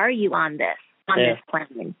 where are you on this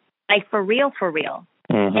plane? Like, for real.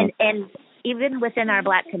 And even within our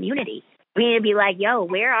Black community, we need to be like, yo,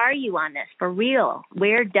 where are you on this? For real.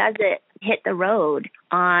 Where does it hit the road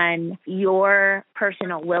on your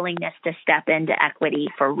personal willingness to step into equity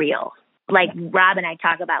for real? Like Rob and I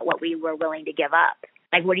talk about what we were willing to give up.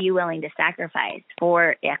 Like, what are you willing to sacrifice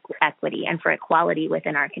for equity and for equality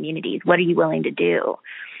within our communities? What are you willing to do?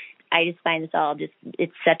 I just find this all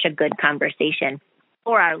it's such a good conversation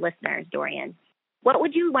for our listeners, Dorian. What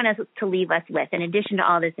would you want us to leave us with, in addition to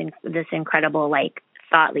all this incredible, like,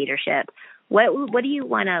 thought leadership? What do you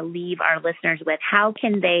want to leave our listeners with?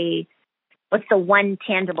 What's the one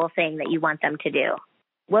tangible thing that you want them to do?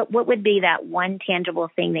 What would be that one tangible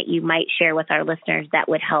thing that you might share with our listeners that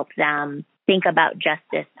would help them think about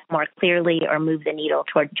justice more clearly or move the needle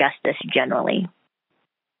toward justice generally?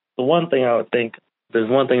 The one thing I would think, there's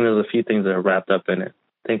a few things that are wrapped up in it.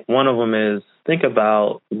 I think one of them is think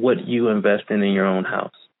about what you invest in your own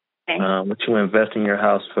house. Okay. What you invest in your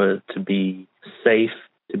house to be safe,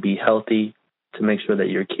 to be healthy, to make sure that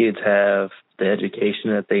your kids have the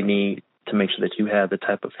education that they need, to make sure that you have the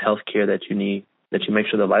type of health care that you need, that you make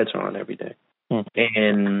sure the lights are on every day.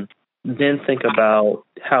 And then think about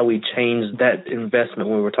how we change that investment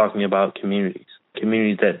when we're talking about communities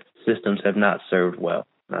that systems have not served well.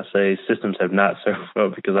 And I say systems have not served well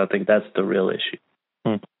because I think that's the real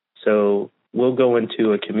issue. So we'll go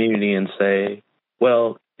into a community and say,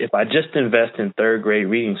 well, if I just invest in third grade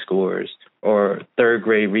reading scores or third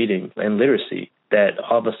grade reading and literacy, that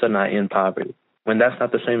all of a sudden I end poverty, when that's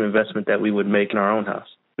not the same investment that we would make in our own house.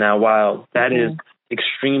 Now, while that is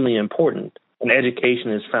extremely important, and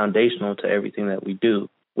education is foundational to everything that we do,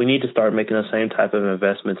 we need to start making the same type of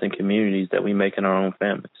investments in communities that we make in our own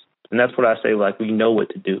families. And that's what I say, like, we know what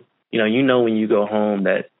to do. You know when you go home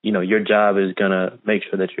that, your job is going to make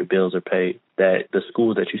sure that your bills are paid, that the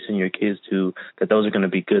schools that you send your kids to, that those are going to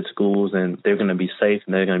be good schools and they're going to be safe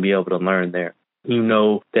and they're going to be able to learn there. You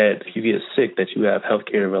know that if you get sick, that you have health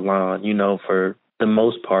care to rely on. For the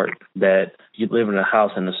most part that you live in a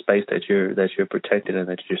house in a space that you're protected and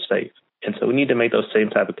that you're safe. And so we need to make those same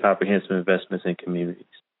type of comprehensive investments in communities.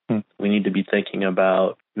 We need to be thinking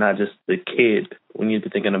about not just the kid. We need to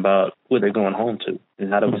be thinking about who they're going home to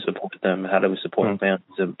and how do we support them and how do we support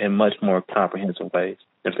families in much more comprehensive ways.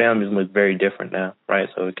 And families look very different now, right?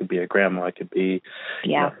 So it could be a grandma, it could be,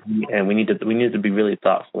 and we need to be really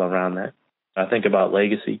thoughtful around that. I think about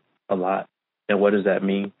legacy a lot. And what does that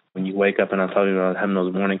mean? When you wake up and I'm talking about having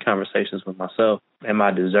those morning conversations with myself, am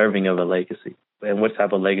I deserving of a legacy? And what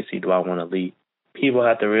type of legacy do I want to leave? People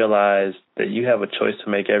have to realize that you have a choice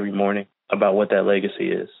to make every morning about what that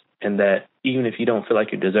legacy is. And that even if you don't feel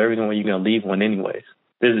like you're deserving of one, you're going to leave one anyways.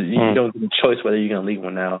 You don't get a choice whether you're going to leave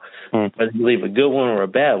one now. Whether you leave a good one or a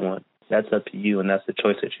bad one, that's up to you, and that's the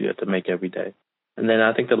choice that you have to make every day. And then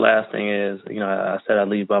I think the last thing is, I said I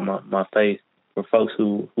leave by my faith for folks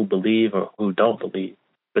who believe or who don't believe,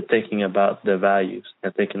 but thinking about their values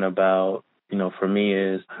and thinking about, for me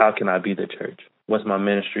is, how can I be the church? What's my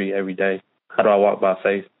ministry every day? How do I walk by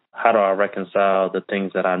faith? How do I reconcile the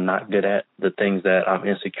things that I'm not good at, the things that I'm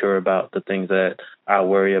insecure about, the things that I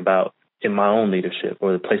worry about in my own leadership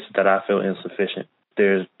or the places that I feel insufficient?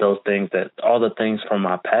 There's those things all the things from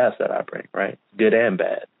my past that I bring, right? Good and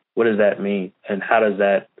bad. What does that mean? And how does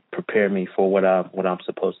that prepare me for what I'm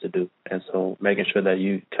supposed to do? And so making sure that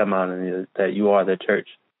you come out and that you are the church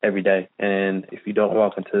every day. And if you don't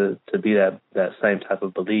walk into to be that same type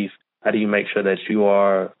of belief, how do you make sure that you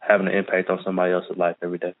are having an impact on somebody else's life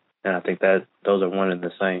every day? And I think that those are one and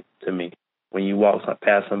the same to me. When you walk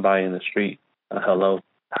past somebody in the street, hello,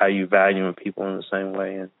 how are you valuing people in the same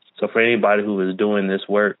way? And so for anybody who is doing this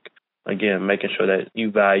work, again, making sure that you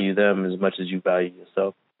value them as much as you value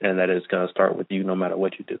yourself, and that it's going to start with you no matter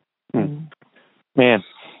what you do. Man,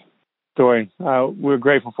 Dorian, we're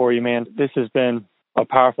grateful for you, man. This has been a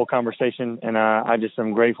powerful conversation, and I just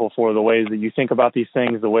am grateful for the ways that you think about these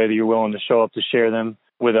things, the way that you're willing to show up to share them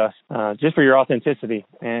with us, just for your authenticity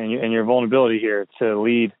and your vulnerability here to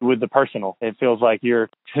lead with the personal. It feels like you're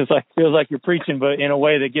preaching, but in a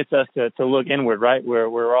way that gets us to look inward, right? Where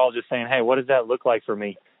we're all just saying, hey, what does that look like for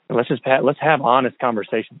me? And let's have honest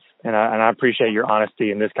conversations. And I appreciate your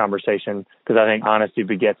honesty in this conversation, because I think honesty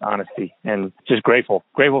begets honesty. And just grateful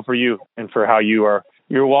for you and for how you're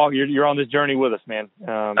on this journey with us, man.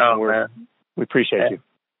 Man. We appreciate you.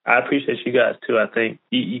 I appreciate you guys too. I think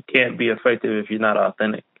you can't be effective if you're not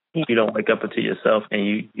authentic. If you don't wake up into yourself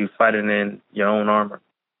and you fighting in your own armor.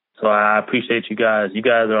 So I appreciate you guys. You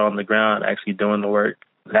guys are on the ground actually doing the work.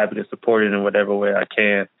 I'm happy to support it in whatever way I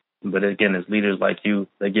can. But again, as leaders like you,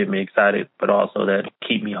 that get me excited, but also that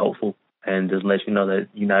keep me hopeful and just let you know that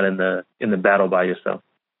you're not in the battle by yourself.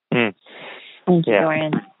 Thank you,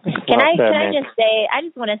 Dorian. Can I just say, I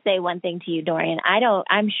just want to say one thing to you, Dorian.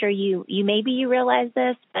 I'm sure you maybe you realize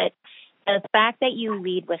this, but the fact that you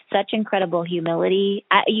lead with such incredible humility,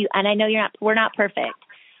 and I know we're not perfect,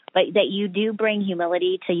 but that you do bring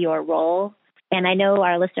humility to your role. And I know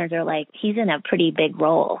our listeners are like, he's in a pretty big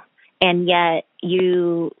role. And yet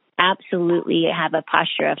you absolutely have a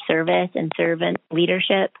posture of service and servant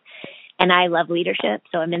leadership. And I love leadership,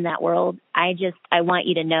 so I'm in that world. I want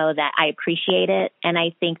you to know that I appreciate it. And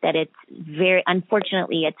I think that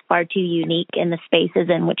unfortunately, it's far too unique in the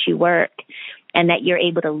spaces in which you work, and that you're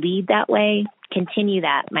able to lead that way. Continue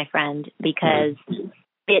that, my friend, because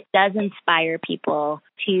it does inspire people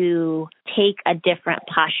to take a different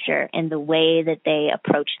posture in the way that they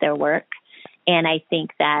approach their work. And I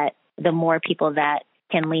think that the more people that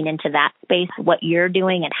can lean into that space, what you're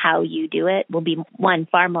doing and how you do it will be, one,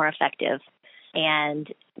 far more effective and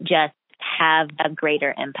just have a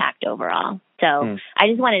greater impact overall. So I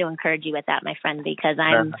just wanted to encourage you with that, my friend, because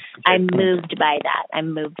I'm moved by that.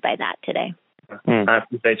 I'm moved by that today. I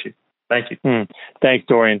appreciate you. Thank you. Thanks,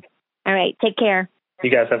 Dorian. All right. Take care.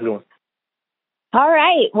 You guys have a good one. All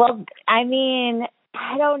right. Well, I mean,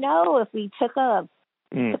 I don't know if we took a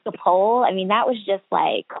poll. I mean, that was just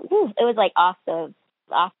like, it was like off the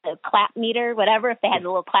clap meter, whatever. If they had a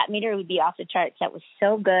little clap meter, it would be off the charts. That was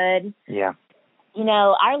so good. Yeah. You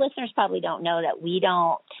know, our listeners probably don't know that we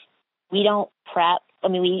don't prep. I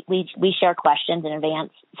mean, we share questions in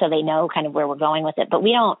advance so they know kind of where we're going with it, but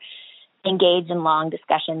we don't engage in long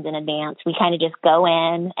discussions in advance. We kind of just go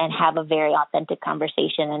in and have a very authentic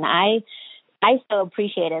conversation. And I so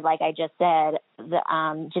appreciated, like I just said,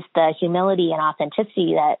 just the humility and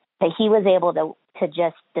authenticity that he was able to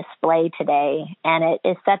just display today. And it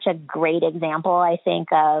is such a great example, I think,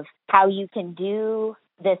 of how you can do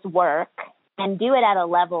this work and do it at a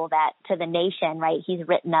level that to the nation, right? He's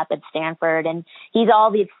written up at Stanford and he's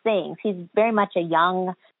all these things. He's very much a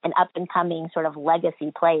young and up and coming sort of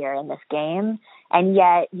legacy player in this game. And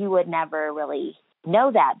yet you would never really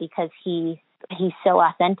know that because he's so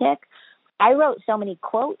authentic. I wrote so many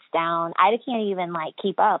quotes down. I can't even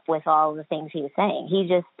keep up with all the things he was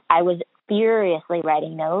saying. I was furiously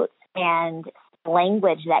writing notes, and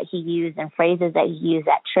language that he used and phrases that he used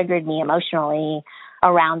that triggered me emotionally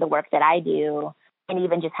around the work that I do, and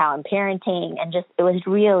even just how I'm parenting. And just, it was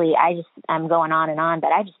really, I'm going on and on,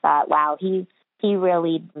 but I just thought, wow, he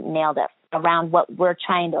really nailed it around what we're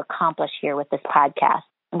trying to accomplish here with this podcast.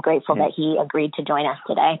 I'm grateful that he agreed to join us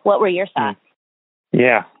today. What were your thoughts?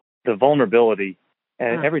 Yeah, the vulnerability.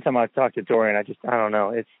 And every time I talk to Dorian, I don't know,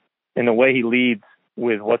 it's in the way he leads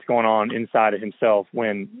with what's going on inside of himself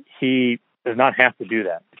when he does not have to do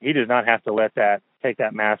that. He does not have to take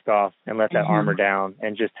that mask off and let that armor down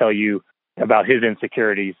and just tell you about his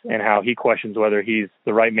insecurities and how he questions whether he's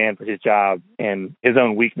the right man for his job and his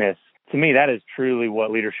own weakness. To me, that is truly what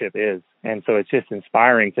leadership is. And so it's just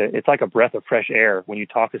inspiring it's like a breath of fresh air when you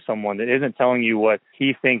talk to someone that isn't telling you what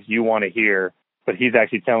he thinks you want to hear, but he's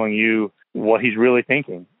actually telling you what he's really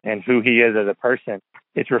thinking and who he is as a person.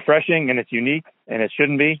 It's refreshing and it's unique, and it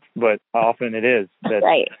shouldn't be, but often it is. That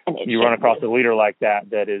right. You run across a leader like that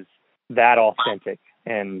is that authentic,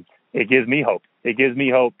 and it gives me hope. It gives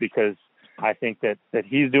me hope because I think that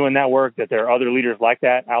he's doing that work, that there are other leaders like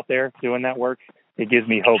that out there doing that work. It gives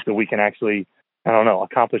me hope that we can actually,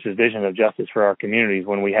 accomplish his vision of justice for our communities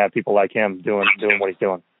when we have people like him doing what he's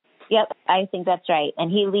doing. Yep, I think that's right. And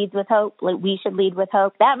he leads with hope. We should lead with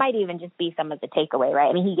hope. That might even just be some of the takeaway, right?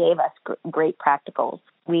 I mean, he gave us great practicals.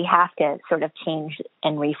 We have to sort of change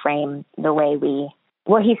and reframe the way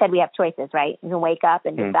he said we have choices, right? You can wake up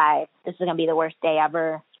and decide this is going to be the worst day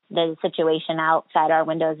ever. The situation outside our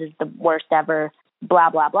windows is the worst ever. blah,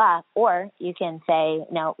 blah, blah. Or you can say,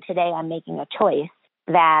 no, today I'm making a choice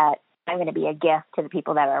that I'm going to be a gift to the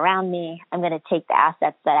people that are around me. I'm going to take the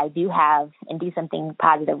assets that I do have and do something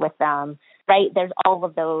positive with them, right? There's all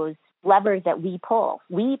of those levers that we pull.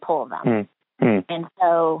 We pull them. And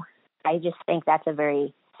so I just think that's a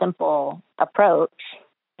very simple approach.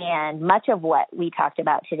 And much of what we talked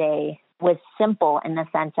about today was simple in the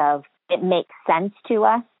sense of it makes sense to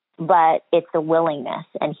us, but it's a willingness.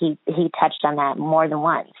 And he touched on that more than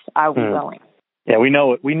once. Are we willing? Yeah, we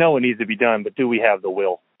know it needs to be done, but do we have the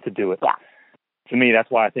will to do it? Yeah. To me, that's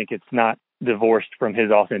why I think it's not divorced from his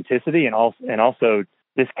authenticity and also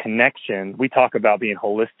this connection. We talk about being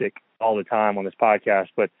holistic all the time on this podcast,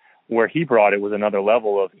 but where he brought it was another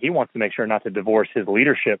level of he wants to make sure not to divorce his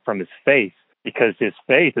leadership from his faith, because his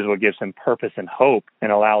faith is what gives him purpose and hope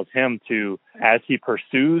and allows him to, as he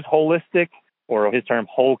pursues holistic, or his term,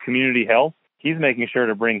 whole community health, he's making sure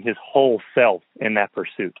to bring his whole self in that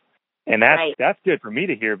pursuit. And that's good for me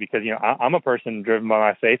to hear, because, I'm a person driven by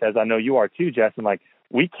my faith, as I know you are too, Jess. And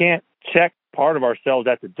we can't check part of ourselves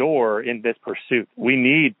at the door in this pursuit. We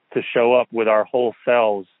need to show up with our whole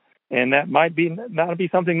selves. And that might not be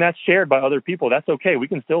something that's shared by other people. That's okay. We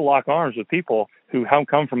can still lock arms with people who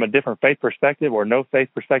come from a different faith perspective or no faith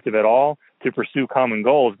perspective at all to pursue common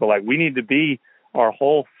goals. But we need to be our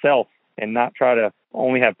whole self and not try to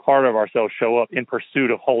only have part of ourselves show up in pursuit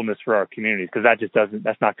of wholeness for our communities, because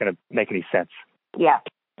that's not going to make any sense. Yeah,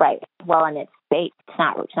 right. Well, and it's fake. It's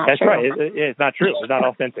not that's true. Right. It's not true. It's not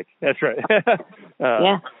authentic. That's right.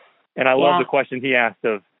 Yeah. And I love the question he asked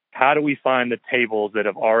of, how do we find the tables that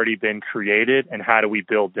have already been created and how do we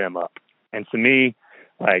build them up? And to me,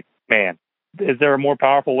 man, is there a more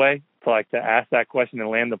powerful way to ask that question and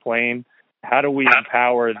land the plane? How do we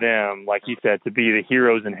empower them, like you said, to be the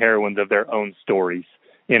heroes and heroines of their own stories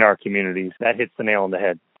in our communities? That hits the nail on the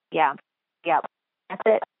head. Yeah. That's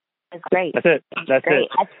it. It's great. That's it. That's great.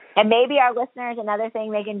 it. And maybe our listeners, another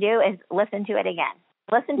thing they can do is listen to it again.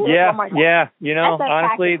 Listen to it one more time. Yeah.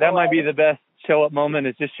 Honestly, that might be the best show up moment,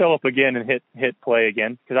 is just show up again and hit play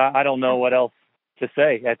again. Because I don't know what else to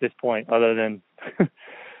say at this point other than,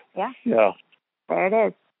 there it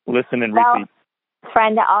is. Listen and repeat.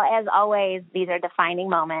 Friend, as always, these are defining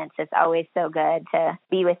moments. It's always so good to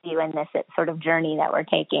be with you in this sort of journey that we're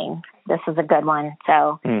taking. This is a good one.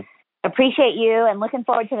 So appreciate you and looking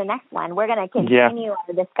forward to the next one. We're going to continue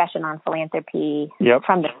our discussion on philanthropy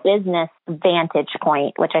from the business vantage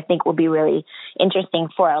point, which I think will be really interesting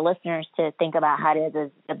for our listeners to think about. How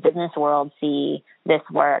does the business world see this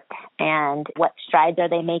work, and what strides are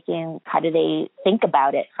they making? How do they think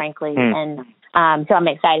about it, frankly? And so I'm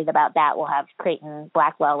excited about that. We'll have Creighton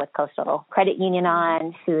Blackwell with Coastal Credit Union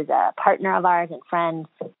on, who's a partner of ours and friend,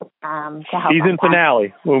 to help. Season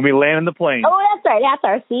finale. We'll be landing the plane. Oh, that's right. That's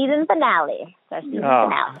our season finale.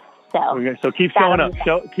 So keep showing up.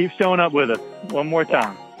 Keep showing up with us one more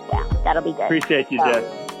time. Yeah, that'll be good. Appreciate you, Jess.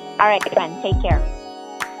 All right, friend. Take care.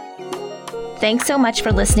 Thanks so much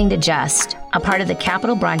for listening to Just, a part of the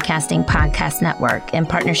Capital Broadcasting Podcast Network in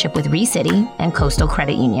partnership with ReCity and Coastal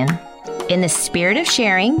Credit Union. In the spirit of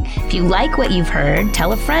sharing, if you like what you've heard,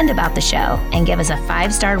 tell a friend about the show and give us a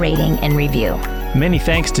 5-star rating and review. Many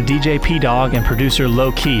thanks to DJ P-Dog and producer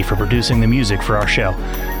Low Key for producing the music for our show.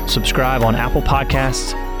 Subscribe on Apple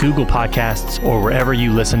Podcasts, Google Podcasts, or wherever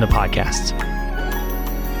you listen to podcasts.